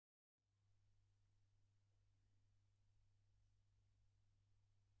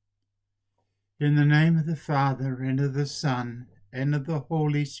In the name of the Father, and of the Son, and of the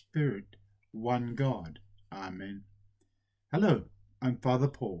Holy Spirit, one God. Amen. Hello, I'm Father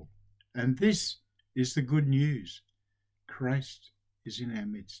Paul, and this is the good news. Christ is in our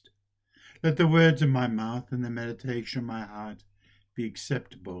midst. Let the words of my mouth and the meditation of my heart be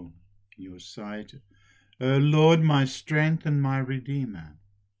acceptable in your sight, O Lord, my strength and my Redeemer.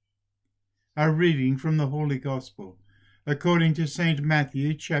 Our reading from the Holy Gospel, according to St.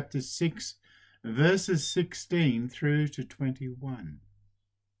 Matthew, chapter 6, verses 16 through to 21.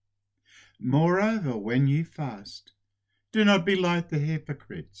 Moreover, when you fast, do not be like the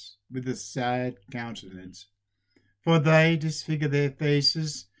hypocrites, with a sad countenance, for they disfigure their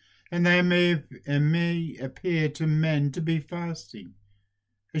faces, and they may appear to men to be fasting.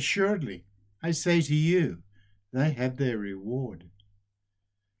 Assuredly, I say to you, they have their reward.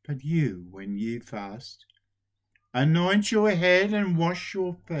 But you, when you fast, anoint your head and wash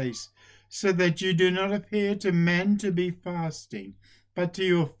your face, so that you do not appear to men to be fasting, but to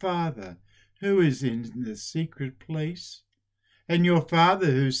your Father who is in the secret place. And your Father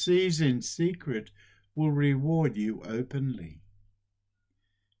who sees in secret will reward you openly.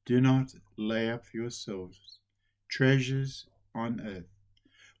 Do not lay up for yourselves treasures on earth,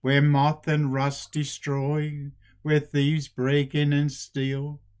 where moth and rust destroy, where thieves break in and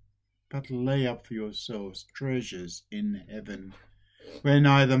steal, but lay up for yourselves treasures in heaven, where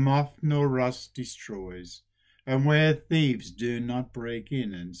neither moth nor rust destroys, and where thieves do not break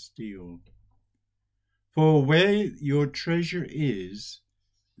in and steal. For where your treasure is,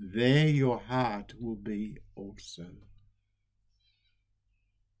 there your heart will be also.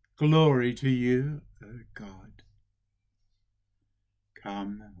 Glory to you, O God.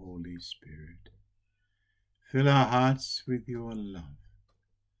 Come, Holy Spirit, fill our hearts with your love.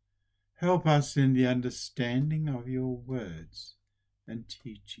 Help us in the understanding of your words and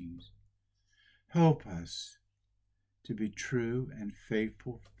teachings. Help us to be true and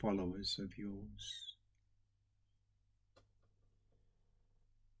faithful followers of yours.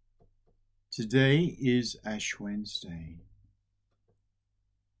 Today is Ash Wednesday.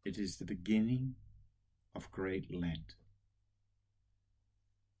 It is the beginning of Great Lent,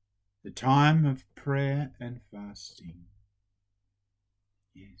 the time of prayer and fasting.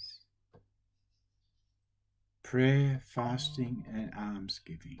 Yes. Prayer, fasting, and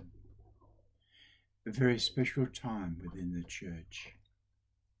almsgiving. A very special time within the Church.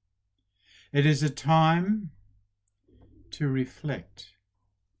 It is a time to reflect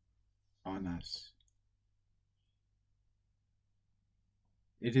on us.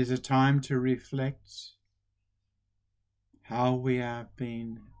 It is a time to reflect how we have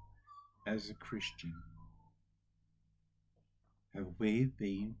been as a Christian. Have we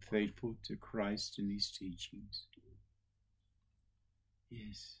been faithful to Christ and his teachings?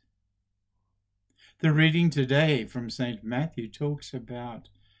 Yes. The reading today from St. Matthew talks about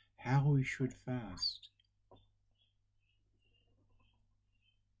how we should fast.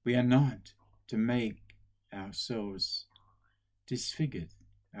 We are not to make ourselves disfigured,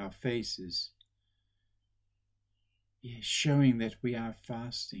 our faces, yes, showing that we are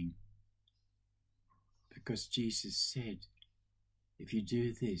fasting. Because Jesus said, if you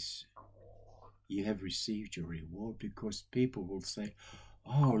do this, you have received your reward, because people will say,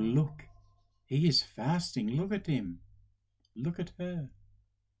 oh, look, he is fasting. Look at him. Look at her.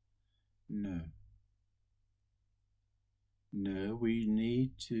 No. No, we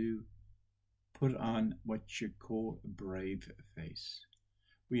need to put on what you call a brave face.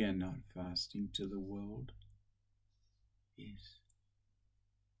 We are not fasting to the world. Yes.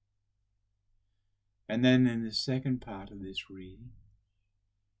 And then in the second part of this reading,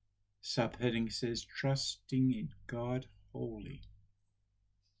 subheading says, trusting in God wholly.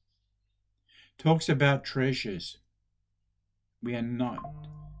 Talks about treasures. We are not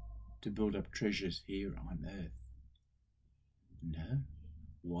to build up treasures here on earth. No.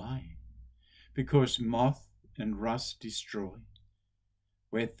 Why? Because moth and rust destroy,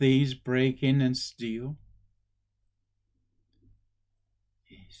 where thieves break in and steal.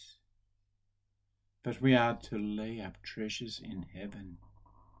 Yes. But we are to lay up treasures in heaven,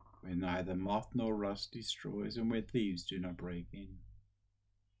 where neither moth nor rust destroys, and where thieves do not break in.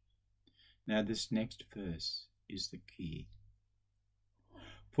 Now this next verse is the key.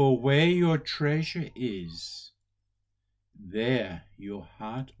 For where your treasure is, there your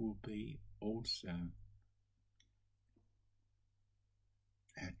heart will be also.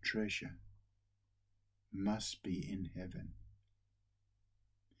 Our treasure must be in heaven,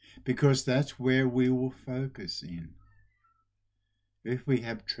 because that's where we will focus in. If we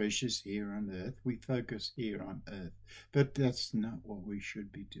have treasures here on earth, we focus here on earth. But that's not what we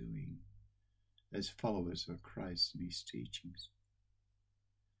should be doing. as followers of Christ and his teachings.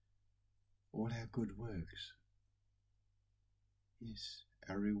 All our good works, yes,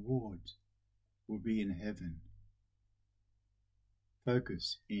 our rewards will be in heaven.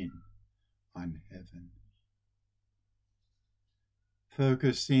 Focus in on heaven.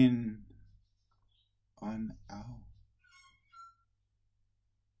 Focus in on our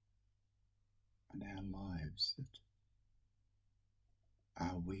lives. That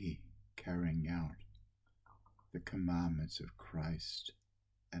are we carrying out the commandments of Christ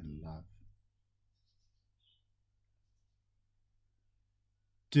and love?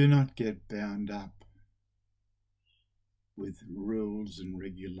 Do not get bound up with rules and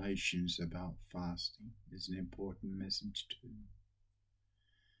regulations about fasting. It's an important message too.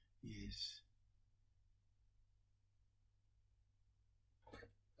 Yes.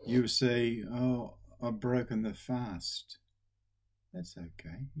 You say, oh, I've broken the fast. That's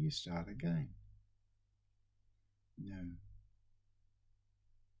okay. You start again. No.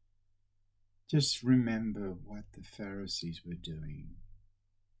 Just remember what the Pharisees were doing.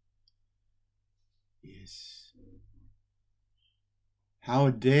 Yes. How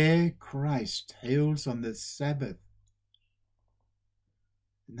dare Christ heals on the Sabbath?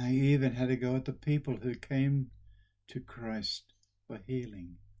 And they even had to go at the people who came to Christ for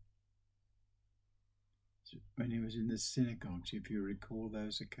healing. When he was in the synagogues, if you recall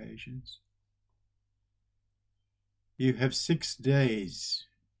those occasions. You have 6 days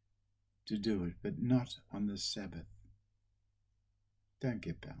to do it, but not on the Sabbath. Don't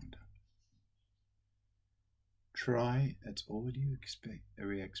get bound up. Try, that's all we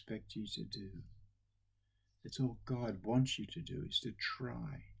expect you to do. That's all God wants you to do, is to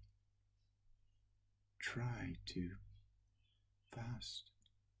try. Try to fast.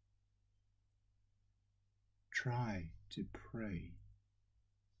 Try to pray.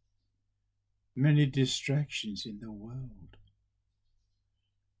 Many distractions in the world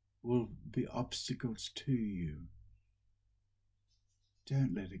will be obstacles to you.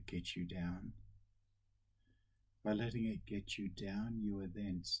 Don't let it get you down. By letting it get you down, you are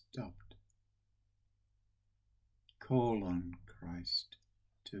then stopped. Call on Christ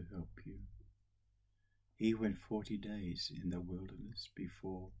to help you. He went 40 days in the wilderness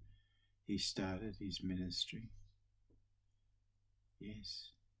before he started his ministry. Yes.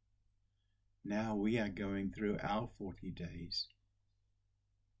 Now we are going through our 40 days.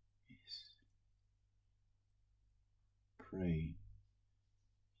 Yes. Pray.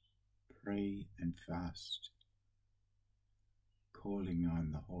 Pray and fast, calling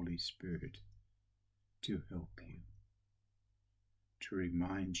on the Holy Spirit to help you, to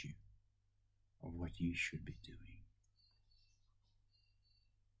remind you of what you should be doing.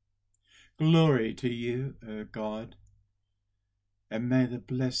 Glory to you, O God, and may the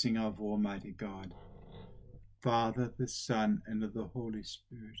blessing of Almighty God, Father, the Son, and of the Holy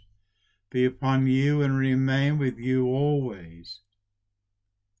Spirit be upon you and remain with you always.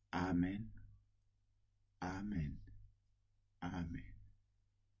 Amen. Amen. Amen.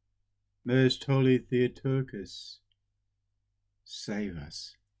 Most Holy Theotokos, save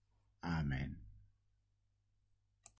us. Amen.